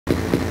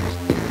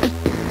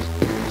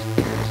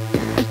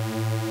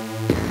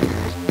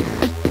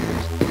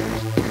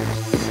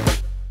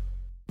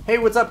Hey,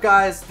 what's up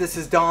guys? This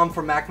is Dom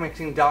from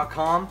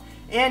MacMixing.com,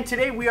 and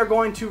today we are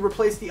going to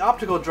replace the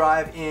optical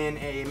drive in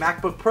a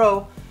MacBook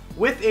Pro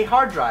with a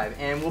hard drive,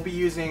 and we'll be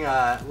using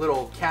a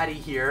little Caddy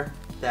here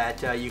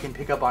that you can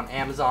pick up on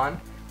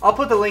Amazon. I'll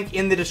put the link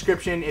in the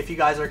description if you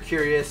guys are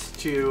curious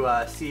to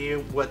see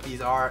what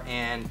these are,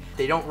 and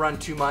they don't run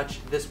too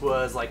much. This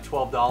was like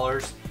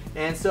 $12.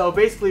 And so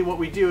basically what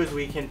we do is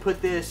we can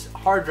put this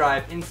hard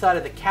drive inside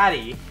of the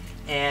Caddy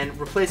and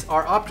replace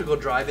our optical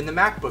drive in the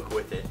MacBook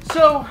with it.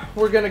 So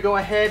we're gonna go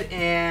ahead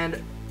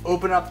and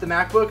open up the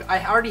MacBook.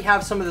 I already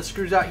have some of the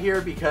screws out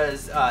here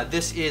because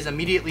this is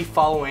immediately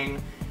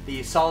following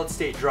the solid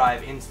state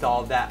drive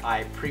install that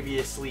I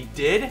previously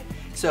did.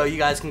 So you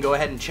guys can go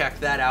ahead and check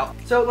that out.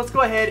 So let's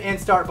go ahead and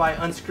start by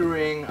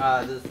unscrewing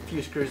the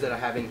few screws that I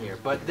have in here.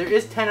 But there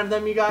is 10 of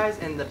them, you guys,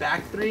 and the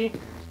back 3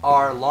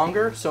 are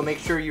longer, so make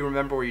sure you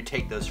remember where you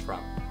take those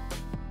from.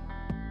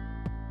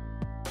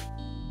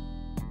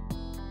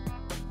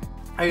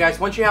 Alright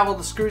guys, once you have all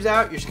the screws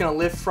out, you're just going to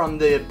lift from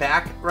the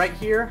back right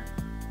here,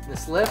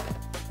 this lip,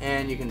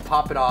 and you can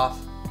pop it off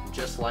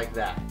just like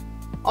that.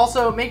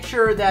 Also, make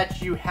sure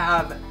that you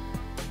have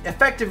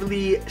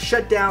effectively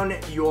shut down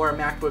your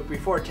MacBook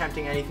before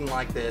attempting anything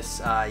like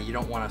this. You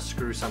don't want to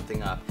screw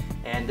something up.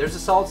 And there's a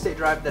solid state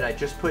drive that I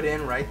just put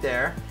in right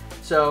there.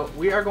 So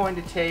we are going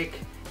to take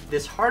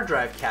this hard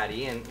drive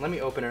Caddy, and let me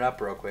open it up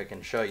real quick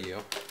and show you.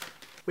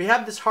 We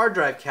have this hard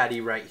drive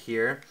Caddy right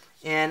here.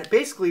 And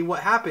basically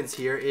what happens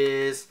here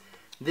is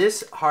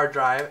this hard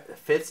drive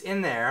fits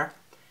in there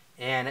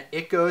and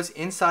it goes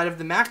inside of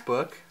the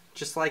MacBook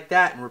just like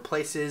that and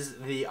replaces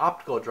the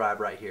optical drive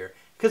right here.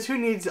 Because who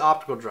needs the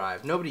optical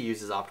drive? Nobody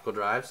uses optical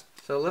drives.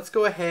 So let's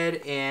go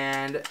ahead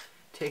and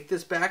take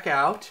this back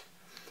out,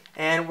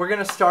 and we're going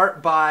to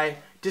start by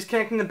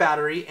disconnecting the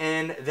battery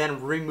and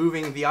then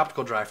removing the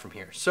optical drive from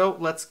here. So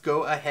let's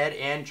go ahead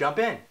and jump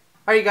in.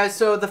 Alright guys,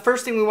 so the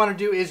first thing we want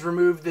to do is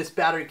remove this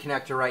battery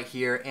connector right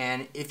here,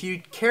 and if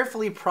you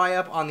carefully pry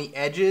up on the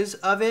edges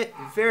of it,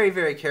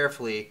 very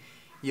carefully,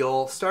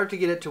 you'll start to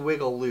get it to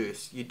wiggle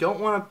loose. You don't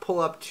want to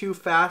pull up too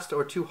fast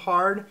or too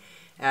hard,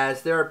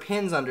 as there are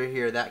pins under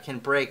here that can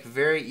break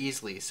very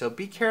easily. So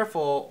be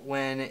careful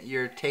when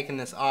you're taking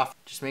this off.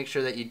 Just make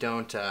sure that you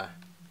don't,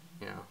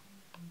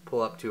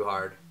 pull up too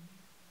hard.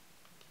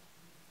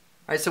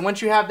 Alright, so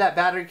once you have that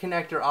battery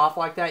connector off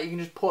like that, you can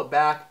just pull it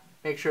back.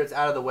 Make sure it's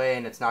out of the way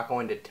and it's not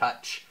going to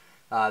touch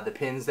the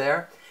pins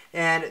there.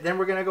 And then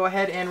we're going to go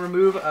ahead and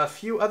remove a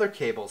few other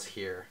cables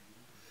here.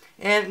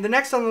 And the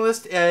next on the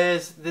list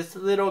is this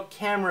little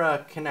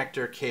camera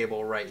connector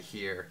cable right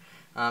here.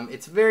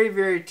 It's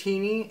very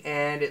teeny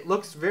and it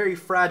looks very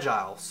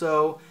fragile.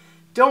 So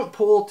don't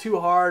pull too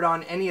hard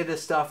on any of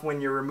this stuff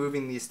when you're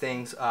removing these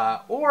things,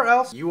 or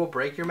else you will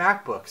break your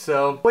MacBook.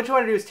 So what you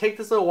want to do is take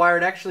this little wire.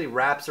 It actually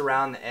wraps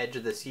around the edge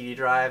of the CD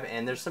drive,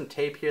 and there's some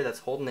tape here that's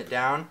holding it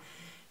down.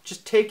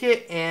 Just take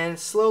it and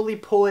slowly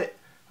pull it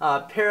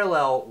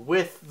parallel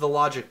with the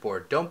logic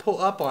board. Don't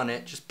pull up on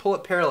it, just pull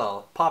it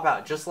parallel. Pop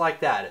out just like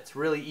that. It's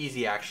really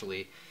easy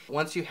actually.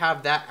 Once you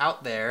have that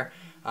out there,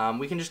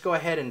 we can just go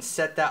ahead and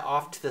set that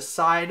off to the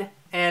side.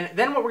 And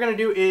then what we're going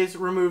to do is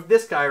remove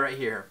this guy right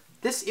here.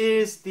 This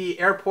is the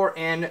airport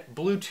and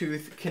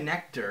Bluetooth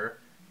connector.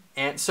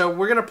 And so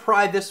we're going to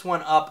pry this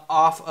one up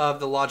off of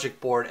the logic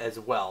board as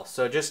well.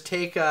 So just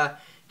take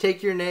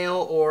your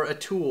nail or a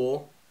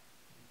tool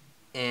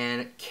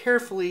and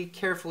carefully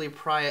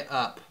pry it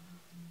up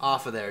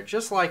off of there,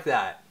 just like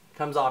that.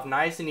 Comes off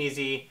nice and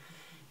easy,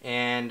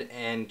 and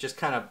just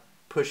kind of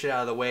push it out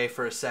of the way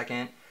for a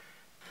second.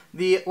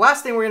 The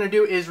last thing we're going to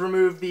do is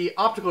remove the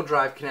optical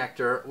drive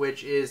connector,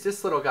 which is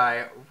this little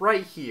guy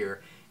right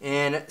here.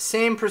 And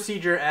same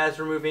procedure as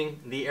removing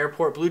the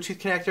airport Bluetooth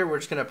connector. We're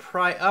just going to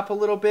pry up a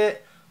little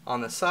bit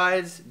on the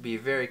sides, be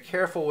very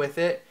careful with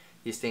it.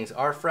 These things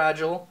are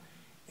fragile,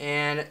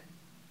 and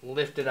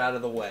lift it out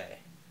of the way.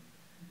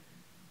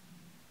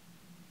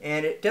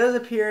 And it does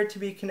appear to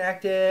be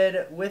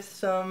connected with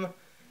some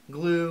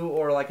glue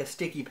or like a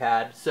sticky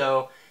pad.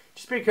 So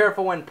just be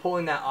careful when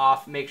pulling that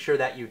off. Make sure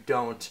that you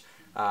don't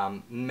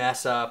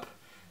mess up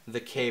the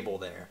cable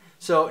there.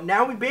 So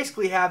now we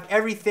basically have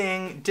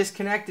everything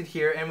disconnected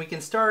here, and we can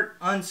start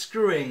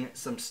unscrewing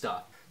some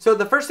stuff. So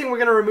the first thing we're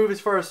going to remove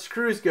as far as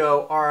screws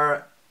go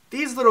are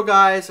these little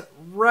guys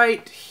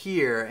right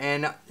here.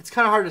 And it's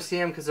kind of hard to see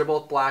them because they're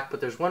both black, but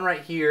there's one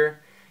right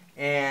here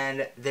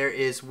and there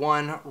is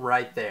one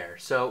right there.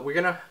 So we're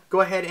gonna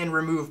go ahead and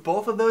remove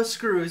both of those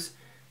screws.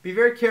 Be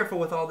very careful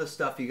with all this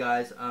stuff, you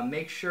guys.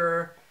 Make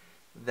sure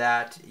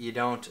that you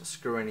don't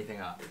screw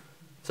anything up.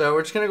 So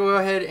we're just gonna go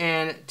ahead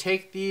and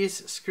take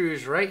these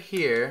screws right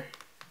here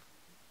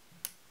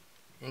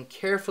and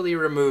carefully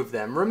remove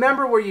them.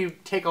 Remember where you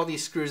take all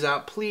these screws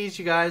out. Please,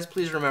 you guys,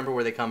 please remember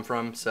where they come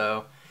from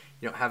so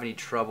you don't have any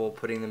trouble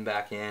putting them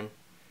back in.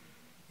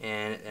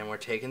 And we're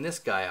taking this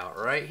guy out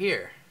right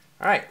here.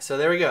 Alright, so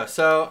there we go.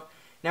 So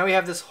now we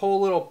have this whole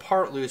little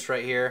part loose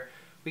right here.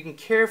 We can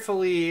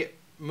carefully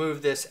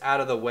move this out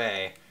of the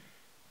way.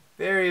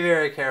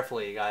 Very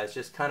carefully, guys.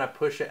 Just kind of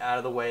push it out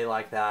of the way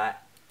like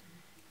that.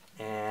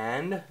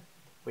 And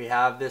we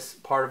have this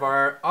part of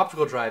our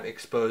optical drive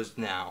exposed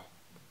now.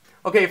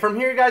 Okay, from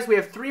here guys, we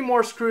have 3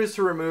 more screws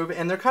to remove,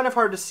 and they're kind of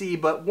hard to see,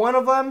 but one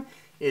of them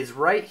is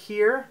right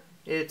here.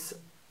 It's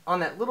on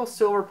that little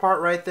silver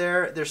part right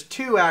there. There's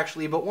 2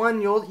 actually, but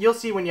one you'll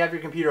see when you have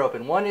your computer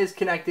open. One is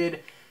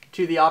connected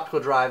to the optical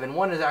drive, and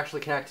one is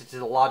actually connected to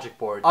the logic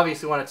board.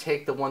 Obviously, you want to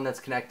take the one that's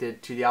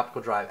connected to the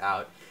optical drive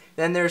out.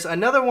 Then there's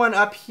another one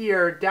up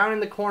here, down in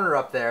the corner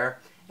up there,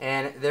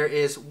 and there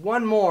is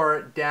one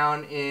more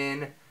down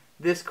in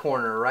this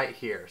corner right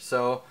here.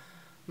 So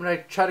I'm going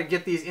to try to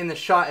get these in the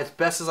shot as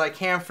best as I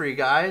can for you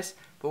guys,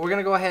 but we're going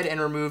to go ahead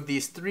and remove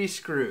these 3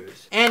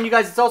 screws. And you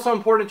guys, it's also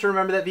important to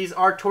remember that these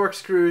are Torx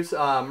screws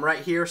right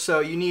here, so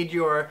you need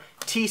your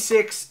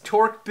T6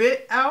 Torx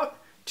bit out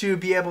to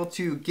be able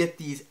to get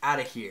these out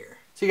of here.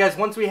 So you guys,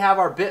 once we have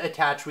our bit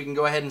attached, we can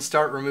go ahead and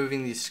start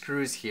removing these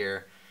screws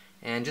here.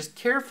 And just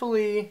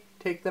carefully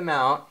take them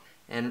out.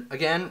 And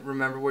again,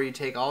 remember where you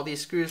take all these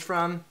screws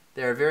from.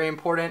 They're very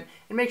important.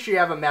 And make sure you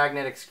have a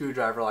magnetic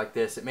screwdriver like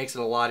this. It makes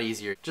it a lot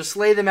easier. Just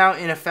lay them out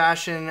in a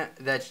fashion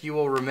that you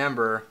will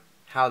remember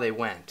how they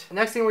went. The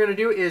next thing we're going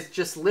to do is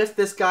just lift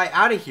this guy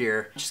out of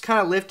here. Just kind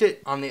of lift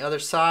it on the other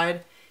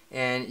side,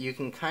 and you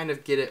can kind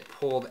of get it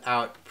pulled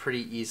out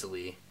pretty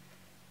easily.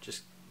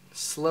 Just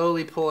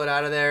slowly pull it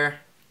out of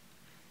there.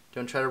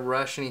 Don't try to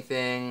rush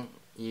anything.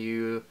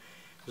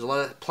 There's a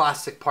lot of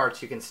plastic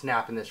parts you can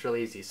snap in this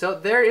really easy. So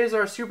there is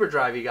our super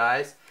drive, you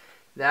guys.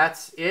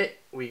 That's it.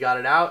 We got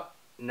it out.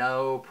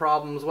 No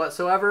problems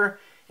whatsoever.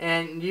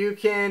 And you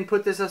can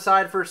put this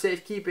aside for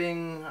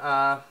safekeeping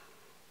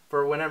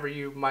for whenever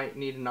you might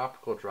need an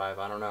optical drive.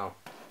 I don't know.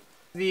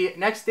 The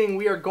next thing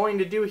we are going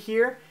to do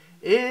here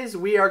is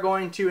we are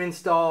going to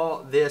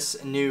install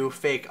this new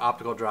fake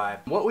optical drive.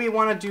 What we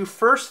want to do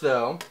first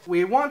though,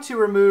 we want to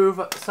remove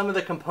some of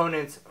the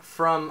components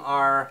from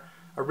our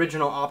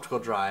original optical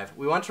drive.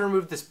 We want to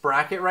remove this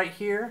bracket right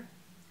here,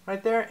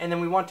 right there, and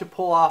then we want to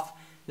pull off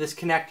this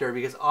connector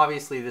because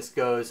obviously this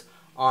goes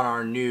on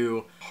our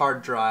new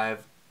hard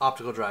drive,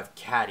 optical drive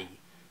Caddy.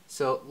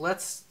 So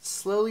let's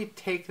slowly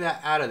take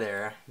that out of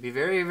there. Be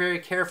very, very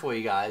careful,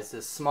 you guys.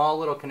 This small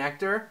little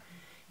connector.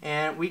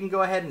 And we can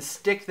go ahead and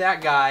stick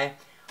that guy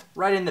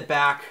right in the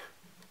back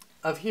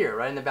of here,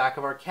 right in the back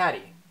of our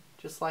Caddy,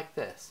 just like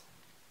this.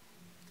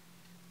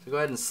 So go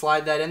ahead and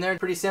slide that in there.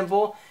 Pretty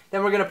simple.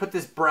 Then we're going to put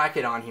this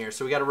bracket on here.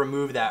 So we got to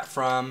remove that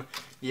from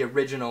the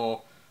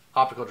original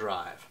optical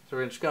drive. So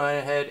we're just going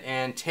to go ahead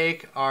and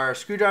take our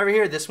screwdriver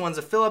here. This one's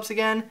a Phillips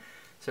again.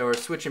 So we're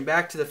switching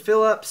back to the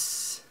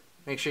Phillips.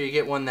 Make sure you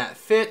get one that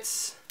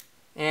fits.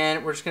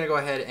 And we're just going to go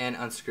ahead and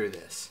unscrew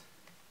this.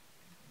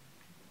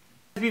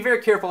 Be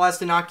very careful as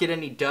to not get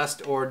any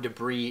dust or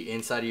debris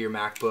inside of your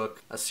MacBook,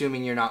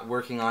 assuming you're not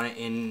working on it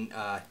in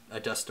a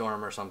dust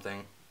storm or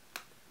something.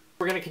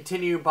 We're going to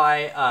continue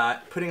by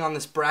putting on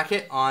this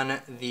bracket on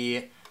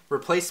the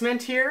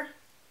replacement here.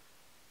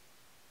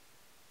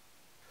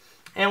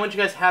 And once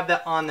you guys have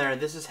that on there,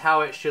 this is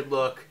how it should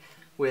look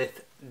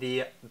with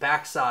the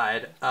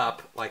backside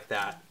up like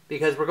that.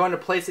 Because we're going to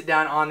place it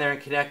down on there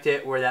and connect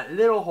it where that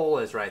little hole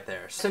is right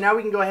there. So now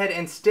we can go ahead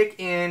and stick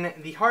in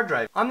the hard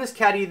drive. On this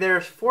Caddy,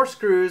 there's 4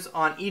 screws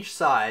on each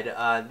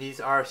side. These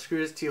are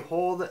screws to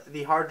hold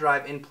the hard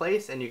drive in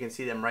place, and you can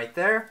see them right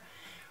there.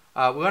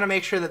 We want to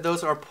make sure that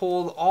those are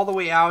pulled all the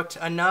way out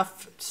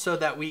enough so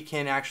that we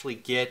can actually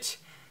get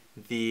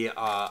the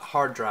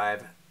hard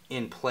drive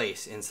in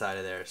place inside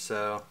of there.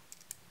 So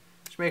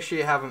just make sure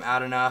you have them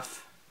out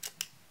enough.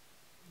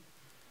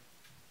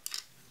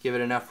 Give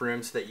it enough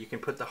room so that you can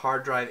put the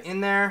hard drive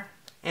in there.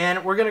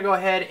 And we're going to go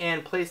ahead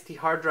and place the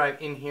hard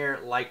drive in here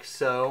like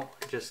so.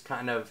 Just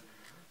kind of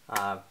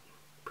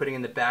putting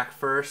in the back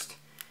first.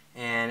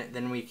 And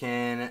then we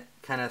can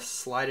kind of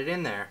slide it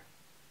in there.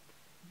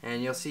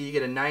 And you'll see you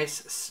get a nice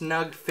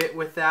snug fit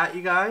with that,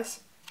 you guys.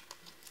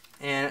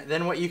 And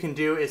then what you can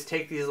do is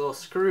take these little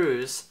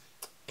screws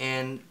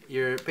and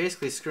you're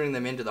basically screwing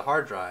them into the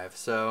hard drive.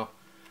 So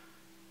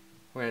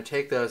we're going to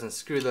take those and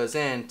screw those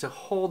in to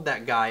hold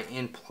that guy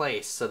in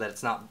place so that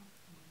it's not,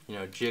 you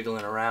know,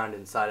 jiggling around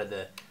inside of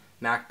the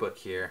MacBook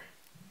here.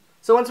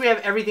 So once we have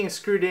everything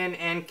screwed in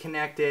and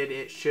connected,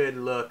 it should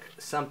look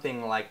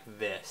something like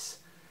this.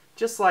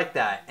 Just like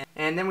that.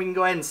 And then we can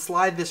go ahead and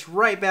slide this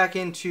right back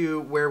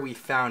into where we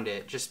found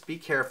it. Just be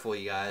careful,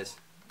 you guys.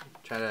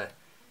 Try to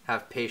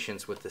have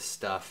patience with this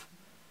stuff.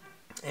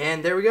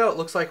 And there we go. It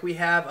looks like we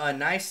have a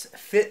nice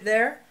fit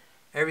there.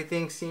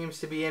 Everything seems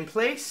to be in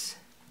place.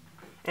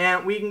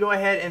 And we can go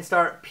ahead and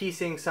start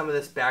piecing some of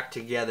this back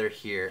together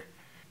here.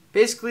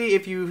 Basically,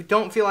 if you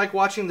don't feel like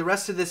watching the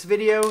rest of this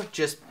video,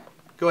 just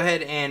go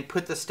ahead and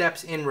put the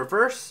steps in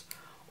reverse,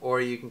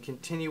 or you can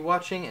continue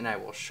watching and I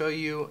will show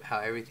you how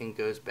everything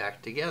goes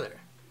back together.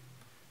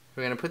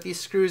 We're going to put these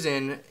screws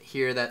in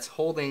here that's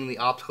holding the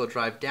optical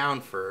drive down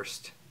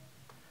first.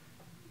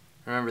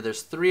 Remember,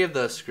 there's 3 of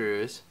those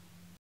screws.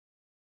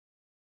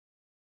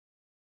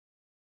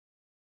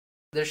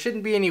 There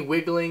shouldn't be any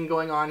wiggling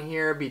going on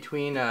here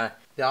between the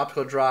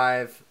optical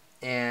drive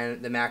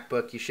and the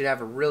MacBook. You should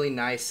have a really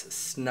nice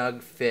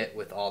snug fit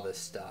with all this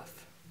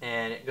stuff.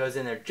 And it goes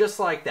in there just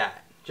like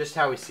that. just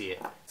how we see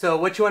it. So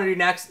what you want to do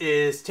next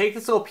is take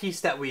this little piece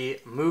that we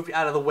moved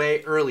out of the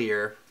way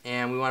earlier,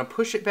 and we want to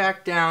push it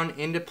back down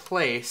into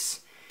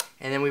place,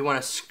 and then we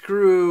want to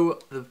screw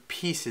the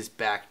pieces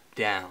back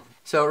down.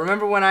 So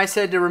remember when I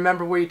said to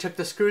remember where you took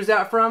the screws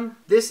out from?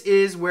 This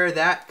is where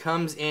that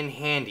comes in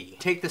handy.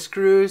 Take the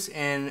screws,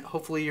 and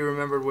hopefully you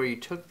remembered where you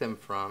took them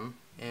from,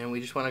 and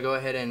we just want to go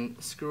ahead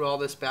and screw all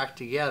this back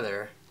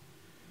together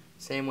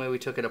same way we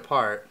took it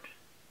apart.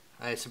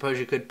 I suppose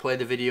you could play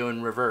the video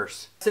in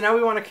reverse. So now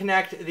we want to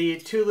connect the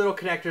two little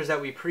connectors that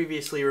we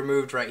previously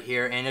removed right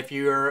here, and if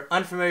you're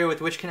unfamiliar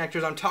with which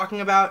connectors I'm talking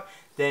about,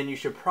 then you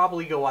should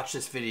probably go watch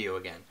this video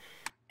again.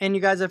 And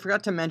you guys, I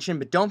forgot to mention,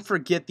 but don't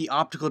forget the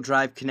optical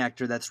drive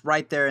connector that's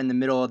right there in the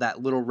middle of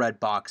that little red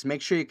box.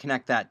 Make sure you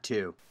connect that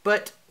too.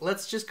 But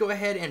let's just go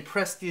ahead and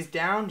press these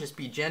down. Just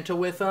be gentle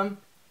with them.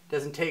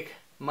 Doesn't take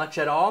much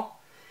at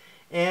all.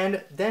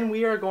 And then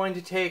we are going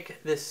to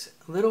take this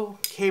little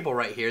cable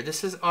right here.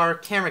 This is our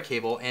camera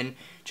cable, and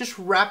just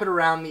wrap it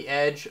around the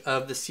edge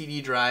of the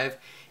CD drive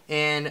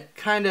and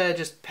kind of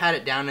just pat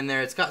it down in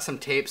there. It's got some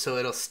tape so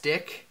it'll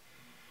stick.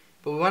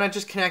 But we want to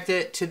just connect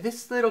it to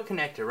this little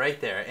connector right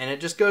there. And it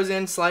just goes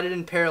in, slide it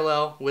in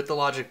parallel with the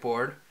logic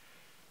board,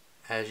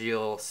 as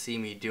you'll see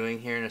me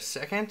doing here in a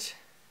second.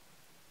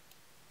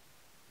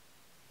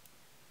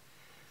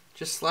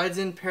 Just slides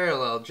in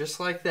parallel just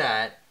like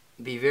that.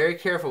 Be very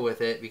careful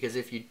with it, because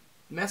if you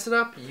mess it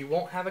up, you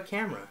won't have a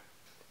camera.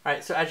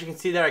 Alright, so as you can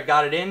see there, I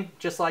got it in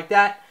just like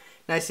that.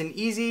 Nice and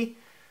easy.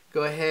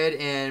 Go ahead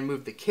and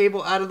move the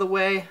cable out of the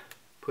way.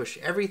 Push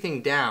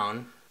everything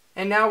down.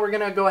 And now we're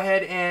going to go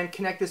ahead and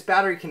connect this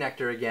battery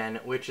connector again,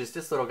 which is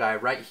this little guy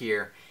right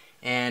here.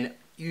 And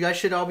you guys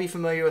should all be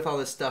familiar with all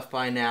this stuff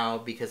by now,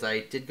 because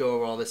I did go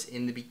over all this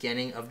in the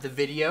beginning of the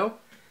video.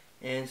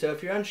 And so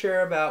if you're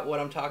unsure about what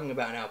I'm talking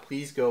about now,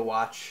 please go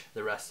watch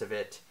the rest of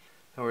it.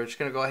 And we're just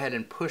going to go ahead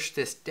and push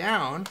this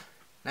down,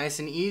 nice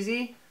and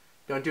easy.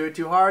 Don't do it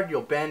too hard,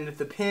 you'll bend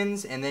the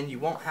pins and then you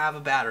won't have a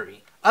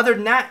battery. Other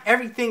than that,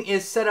 everything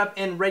is set up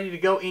and ready to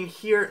go in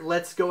here.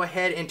 Let's go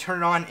ahead and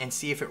turn it on and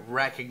see if it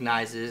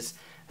recognizes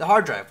the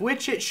hard drive,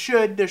 which it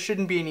should. There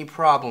shouldn't be any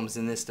problems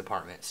in this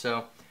department.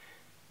 So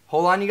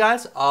hold on, you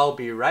guys, I'll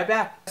be right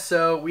back.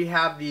 So we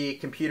have the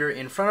computer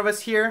in front of us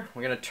here.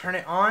 We're going to turn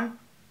it on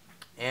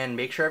and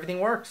make sure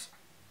everything works.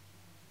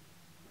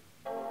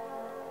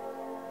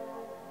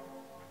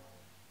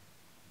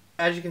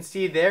 As you can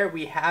see there,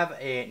 we have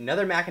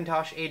another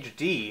Macintosh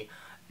HD.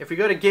 If we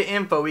go to Get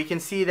Info, we can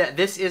see that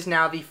this is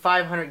now the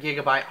 500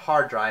 gigabyte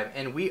hard drive,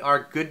 and we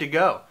are good to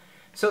go.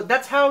 So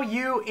that's how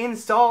you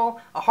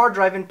install a hard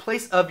drive in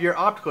place of your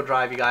optical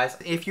drive, you guys.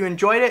 If you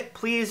enjoyed it,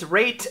 please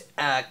rate,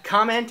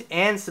 comment,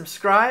 and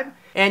subscribe.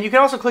 And you can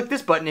also click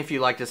this button if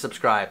you'd like to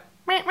subscribe.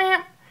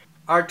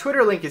 Our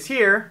Twitter link is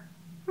here.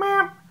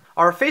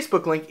 Our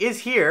Facebook link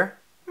is here.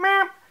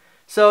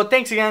 So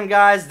thanks again,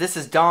 guys. This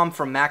is Dom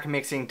from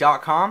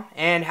MacMixing.com,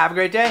 and have a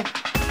great day.